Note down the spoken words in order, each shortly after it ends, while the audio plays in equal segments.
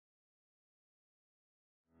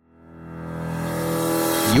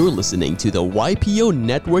You're listening to the YPO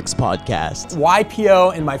Networks podcast.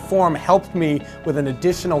 YPO and my firm helped me with an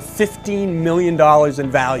additional $15 million in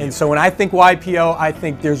value. And so when I think YPO, I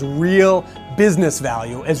think there's real business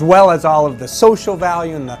value, as well as all of the social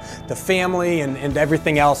value and the family and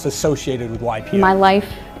everything else associated with YPO. My life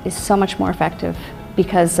is so much more effective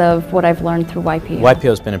because of what I've learned through YPO. YPO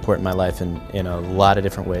has been important in my life in a lot of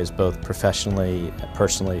different ways, both professionally,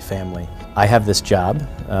 personally, family. I have this job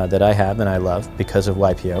that I have and I love because of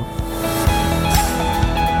YPO.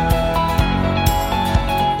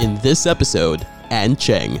 In this episode, Ann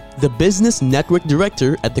Cheng, the business network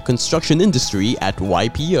director at the construction industry at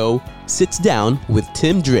YPO, sits down with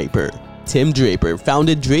Tim Draper. Tim Draper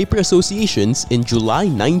founded Draper Associations in July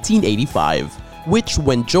 1985. Which,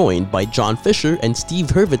 when joined by John Fisher and Steve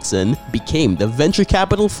Hurvitson, became the venture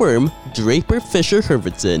capital firm Draper Fisher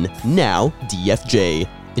Hurvitson, now DFJ.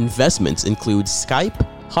 Investments include Skype,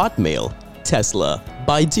 Hotmail, Tesla,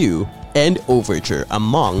 Baidu, and Overture,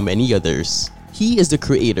 among many others. He is the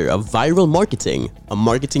creator of Viral Marketing, a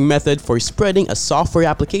marketing method for spreading a software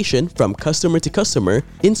application from customer to customer,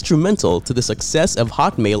 instrumental to the success of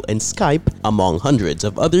Hotmail and Skype, among hundreds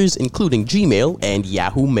of others including Gmail and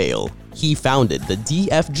Yahoo Mail. He founded the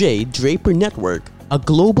DFJ Draper Network, a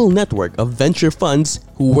global network of venture funds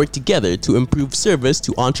who work together to improve service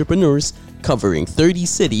to entrepreneurs covering 30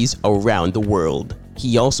 cities around the world.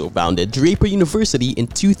 He also founded Draper University in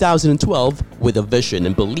 2012 with a vision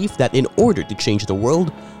and belief that in order to change the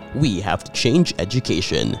world, we have to change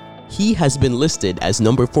education. He has been listed as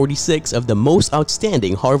number 46 of the most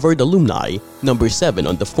outstanding Harvard alumni, number 7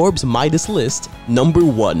 on the Forbes Midas list, number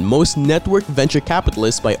 1 most networked venture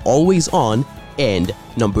capitalist by Always On, and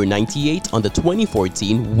number 98 on the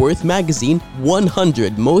 2014 Worth Magazine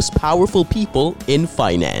 100 Most Powerful People in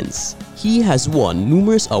Finance. He has won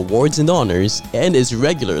numerous awards and honors and is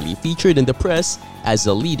regularly featured in the press as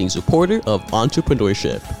a leading supporter of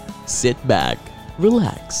entrepreneurship. Sit back,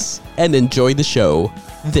 relax, and enjoy the show.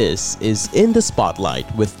 This is In the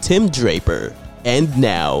Spotlight with Tim Draper. And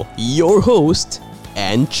now, your host,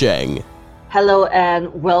 Ann Cheng. Hello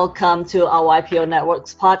and welcome to our YPO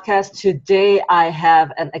Networks podcast. Today I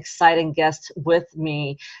have an exciting guest with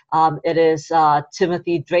me. It is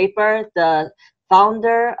Timothy Draper, the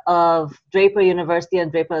founder of Draper University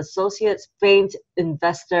and Draper Associates, famed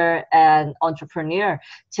investor and entrepreneur.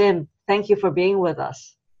 Tim, thank you for being with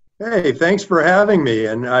us. Hey, thanks for having me.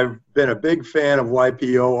 And I've been a big fan of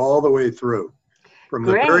YPO all the way through, from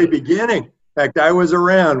the very beginning. In fact, I was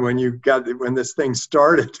around when this thing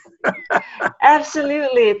started.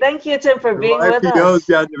 Absolutely. Thank you, Tim, for being with us. YPO's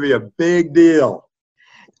got to be a big deal.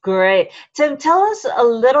 Great. Tim, tell us a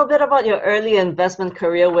little bit about your early investment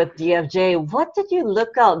career with DFJ. What did you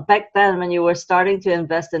look out back then when you were starting to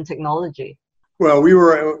invest in technology? Well,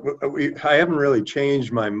 I haven't really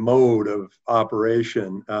changed my mode of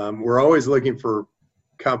operation. We're always looking for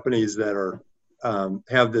companies that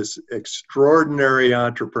have this extraordinary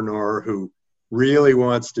entrepreneur who really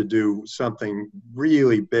wants to do something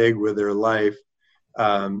really big with their life,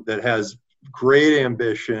 that has great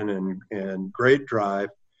ambition and great drive.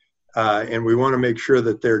 And we want to make sure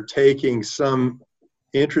that they're taking some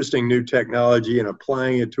interesting new technology and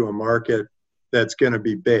applying it to a market that's going to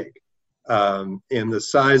be big. And the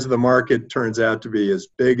size of the market turns out to be as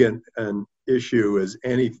big an issue as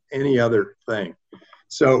any other thing.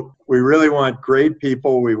 So we really want great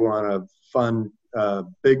people. We want to fund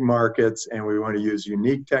big markets, and we want to use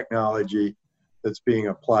unique technology that's being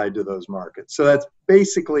applied to those markets. So that's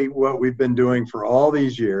basically what we've been doing for all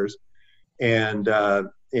these years. And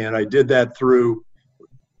I did that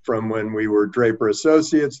from when we were Draper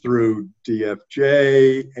Associates through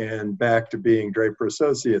DFJ and back to being Draper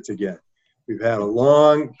Associates again. We've had a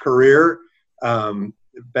long career,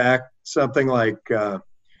 back something like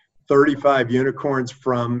 35 unicorns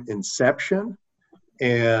from inception.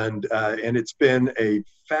 And it's been a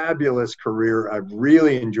fabulous career. I've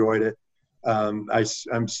really enjoyed it.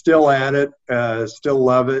 I'm still at it, still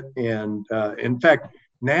love it. And in fact,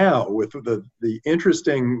 now with the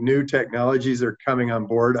interesting new technologies that are coming on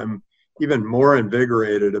board, I'm even more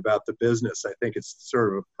invigorated about the business. I think it's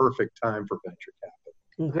sort of a perfect time for venture capital.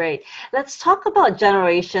 Great. Let's talk about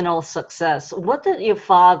generational success. What did your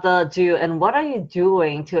father do, and what are you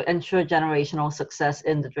doing to ensure generational success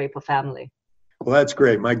in the Draper family? Well, that's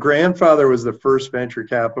great. My grandfather was the first venture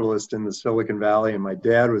capitalist in the Silicon Valley, and my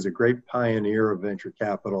dad was a great pioneer of venture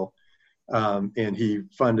capital. And he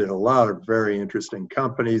funded a lot of very interesting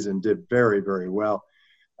companies and did very, very well.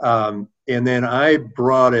 And then I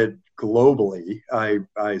brought it globally. I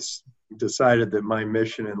decided that my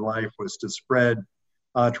mission in life was to spread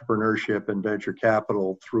entrepreneurship and venture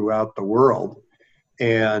capital throughout the world.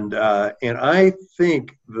 And I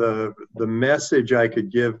think the message I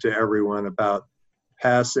could give to everyone about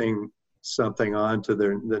passing something on to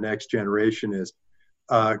the next generation is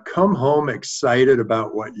come home excited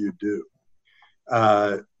about what you do.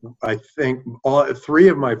 I think all three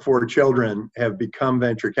of my four children have become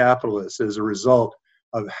venture capitalists as a result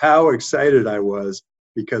of how excited I was,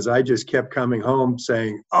 because I just kept coming home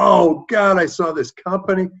saying, oh God, I saw this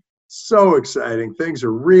company, so exciting, things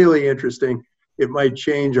are really interesting, it might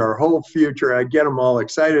change our whole future. I get them all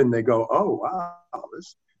excited and they go, oh wow,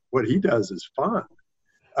 what he does is fun.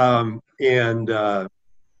 And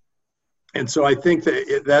so I think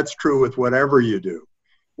that that's true with whatever you do,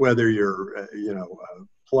 whether you're a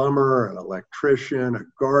plumber, an electrician, a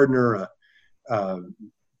gardener, a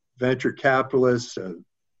venture capitalist, a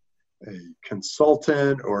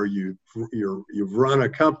consultant, or you've run a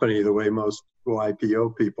company the way most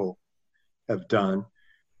YPO people have done.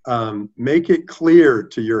 Make it clear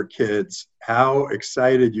to your kids how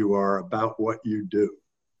excited you are about what you do,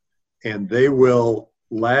 and they will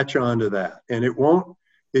latch onto that. And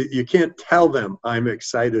you can't tell them I'm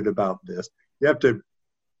excited about this. You have to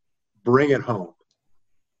bring it home.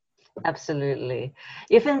 Absolutely.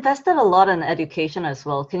 You've invested a lot in education as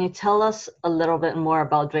well. Can you tell us a little bit more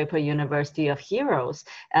about Draper University of Heroes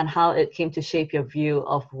and how it came to shape your view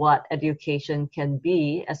of what education can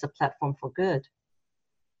be as a platform for good?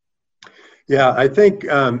 Yeah, I think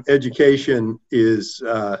education is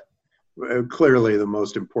clearly the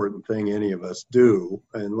most important thing any of us do,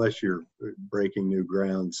 unless you're breaking new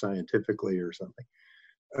ground scientifically or something,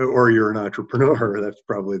 or you're an entrepreneur. That's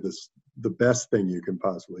probably the best thing you can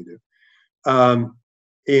possibly do.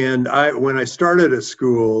 And when I started at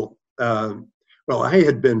school, well, I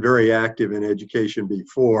had been very active in education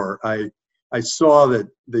before. I saw that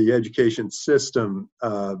the education system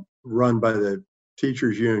run by the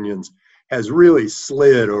teachers' unions has really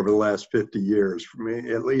slid over the last 50 years,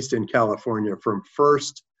 at least in California, from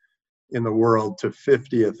first in the world to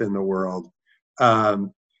 50th in the world.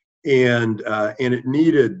 And it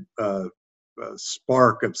needed a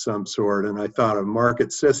spark of some sort. And I thought a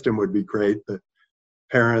market system would be great. The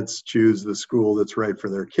parents choose the school that's right for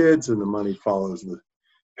their kids and the money follows the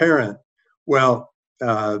parent. Well,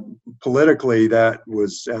 politically, that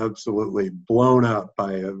was absolutely blown up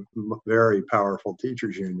by a very powerful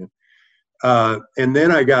teachers union. And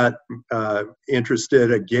then I got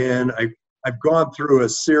interested again. I've gone through a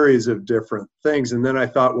series of different things. And then I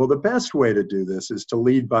thought, well, the best way to do this is to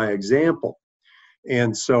lead by example.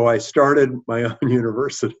 And so I started my own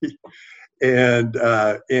university. And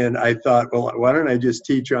I thought, well, why don't I just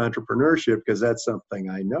teach entrepreneurship, because that's something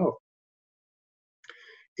I know.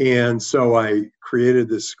 And so I created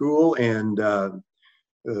this school, and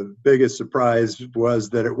the biggest surprise was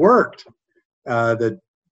that it worked. That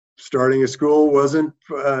starting a school wasn't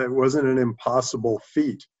an impossible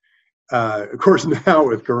feat. Of course, now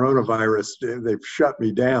with coronavirus, they've shut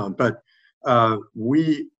me down. But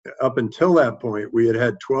up until that point, we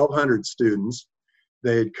had 1,200 students.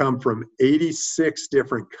 They had come from 86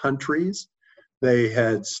 different countries. They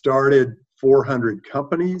had started 400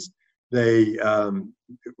 companies. They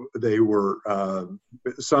were,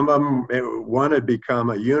 some of them, one had become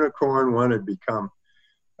a unicorn, one had become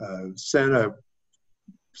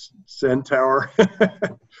Centaur,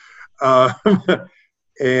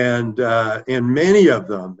 and many of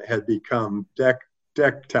them had become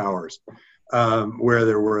deck towers, where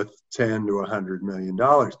they're worth $10 to $100 million.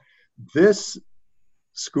 This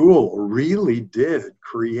school really did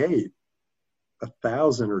create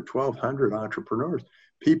 1,000 or 1,200 entrepreneurs,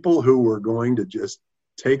 people who were going to just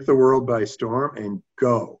take the world by storm and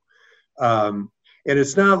go. And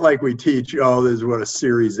it's not like we teach, oh, this is what a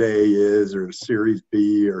Series A is, or a Series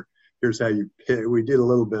B, or here's how you pitch. We did a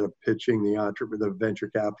little bit of pitching the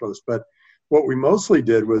venture capitalists, but what we mostly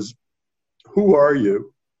did was, who are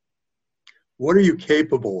you? What are you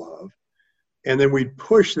capable of? And then we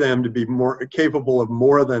push them to be more capable of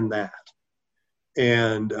more than that.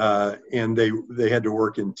 And they had to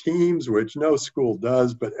work in teams, which no school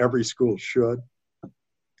does, but every school should,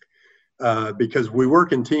 because we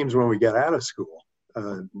work in teams when we get out of school.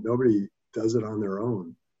 Nobody does it on their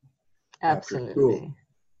own. Absolutely.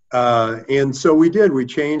 And so we did. We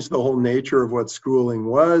changed the whole nature of what schooling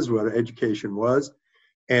was, what education was.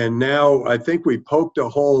 And now I think we poked a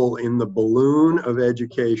hole in the balloon of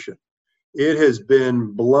education. It has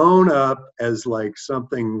been blown up as like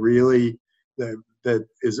something really that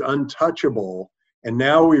is untouchable. And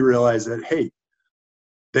now we realize that, hey,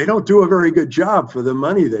 they don't do a very good job for the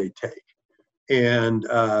money they take. And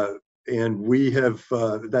we have,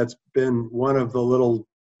 that's been one of the little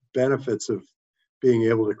benefits of being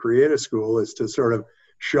able to create a school is to sort of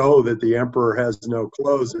show that the emperor has no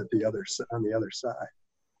clothes on the other side.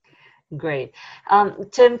 Great.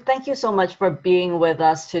 Tim, thank you so much for being with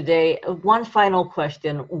us today. One final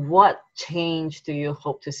question. What change do you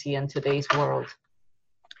hope to see in today's world?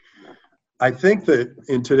 I think that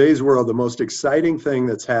in today's world, the most exciting thing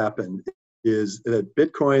that's happened is that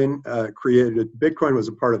Bitcoin was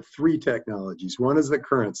a part of three technologies. One is the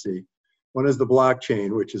currency, one is the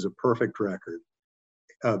blockchain, which is a perfect record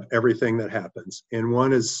of everything that happens, and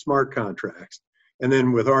one is smart contracts. And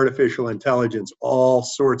then with artificial intelligence, all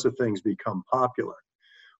sorts of things become popular.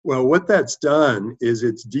 Well, what that's done is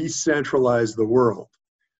it's decentralized the world.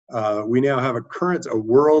 We now have a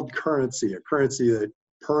world currency, a currency that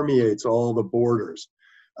permeates all the borders.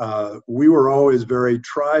 We were always very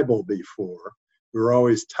tribal before. We were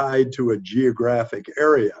always tied to a geographic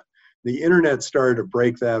area. The internet started to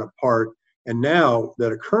break that apart. And now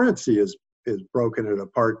that a currency is broken it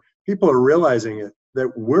apart, people are realizing it, that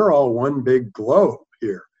we're all one big globe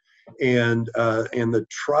here. And the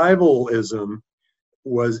tribalism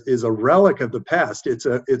is a relic of the past. It's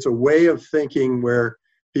a way of thinking where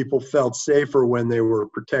people felt safer when they were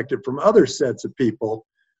protected from other sets of people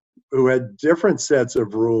who had different sets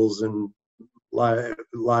of rules and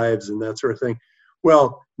lives and that sort of thing.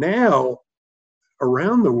 Well, now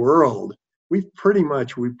around the world, we pretty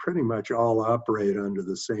much all operate under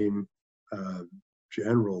the same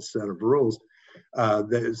general set of rules.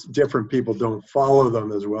 Different people don't follow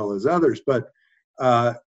them as well as others, but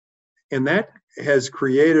and that has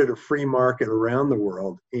created a free market around the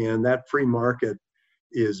world, and that free market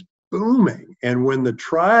is booming. And when the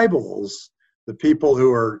tribals, the people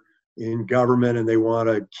who are in government and they want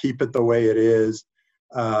to keep it the way it is,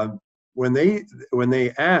 when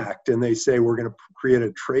they act and they say we're going to create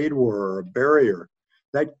a trade war or a barrier,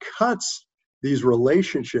 that cuts these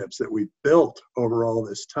relationships that we've built over all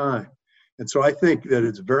this time. And so I think that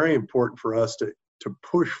it's very important for us to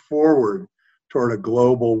push forward toward a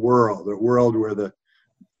global world, a world where the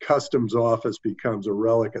customs office becomes a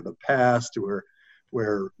relic of the past,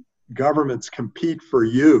 where governments compete for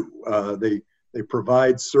you. They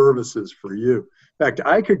provide services for you. In fact,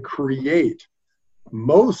 I could create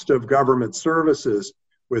most of government services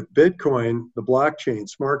with Bitcoin, the blockchain,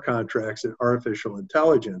 smart contracts, and artificial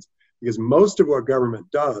intelligence, because most of what government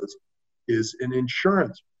does is an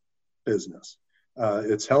insurance business.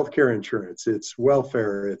 It's healthcare insurance, it's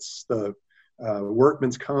welfare, it's the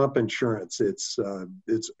workman's comp insurance, it's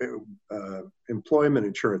employment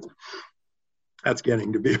insurance. That's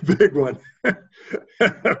getting to be a big one.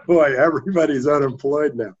 Boy, everybody's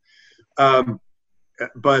unemployed now.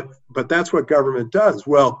 But that's what government does.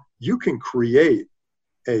 Well, you can create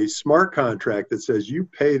a smart contract that says you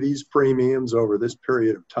pay these premiums over this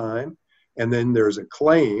period of time, and then there's a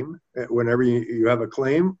claim. Whenever you have a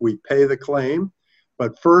claim, we pay the claim.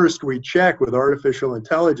 But first, we check with artificial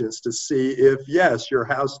intelligence to see if, yes, your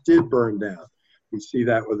house did burn down. We see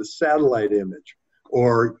that with a satellite image.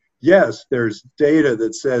 Or, yes, there's data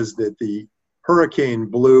that says that the hurricane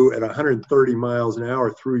blew at 130 miles an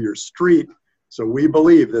hour through your street. So we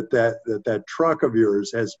believe that truck of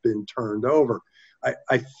yours has been turned over.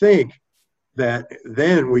 I think that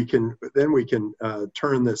then we can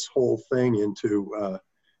turn this whole thing into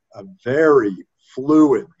a very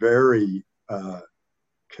fluid, very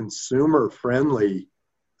consumer-friendly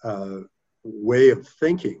way of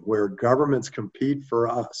thinking, where governments compete for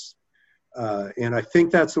us. And I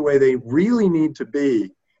think that's the way they really need to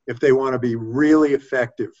be if they want to be really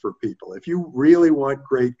effective for people. If you really want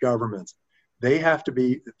great governments, they have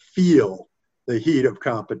to feel the heat of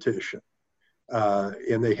competition.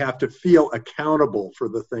 And they have to feel accountable for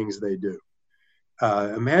the things they do.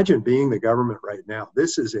 Imagine being the government right now.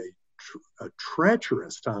 This is a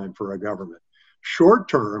treacherous time for a government. Short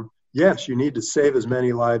term, yes, you need to save as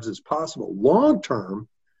many lives as possible. Long term,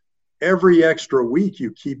 every extra week you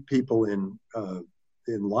keep people in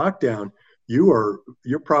lockdown, you're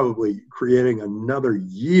probably creating another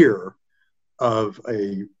year of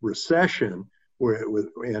a recession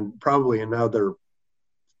and probably another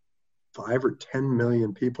 5 or 10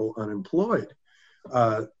 million people unemployed.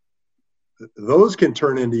 Those can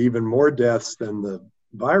turn into even more deaths than the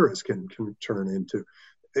virus can turn into.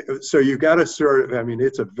 So you got to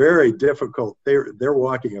it's a very difficult, they're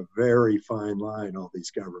walking a very fine line, all these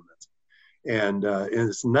governments. And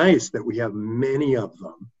it's nice that we have many of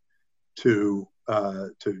them to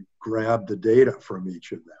grab the data from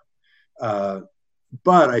each of them.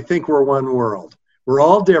 But I think we're one world. We're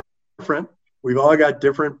all different. We've all got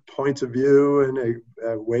different points of view and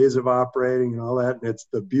ways of operating and all that. And it's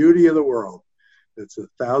the beauty of the world. It's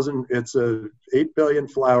 8 billion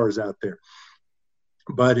flowers out there.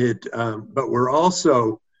 but we're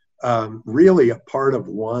also really a part of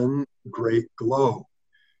one great globe.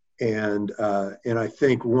 And I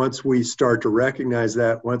think once we start to recognize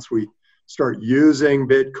that, once we start using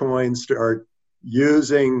Bitcoin, start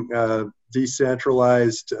using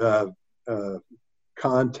decentralized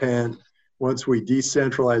content, once we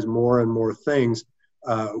decentralize more and more things,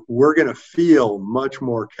 we're going to feel much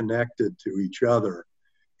more connected to each other,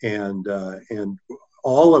 and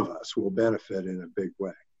all of us will benefit in a big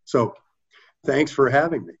way. So thanks for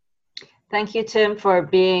having me. Thank you, Tim, for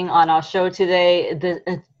being on our show today.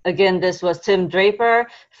 Again, this was Tim Draper,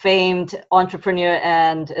 famed entrepreneur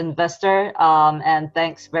and investor. And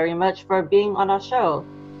thanks very much for being on our show.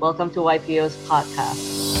 Welcome to YPO's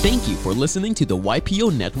podcast. Thank you for listening to the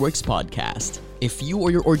YPO Networks podcast. If you or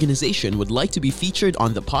your organization would like to be featured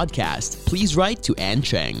on the podcast, please write to Ann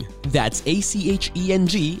Cheng. That's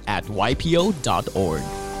ACHENG @YPO.org.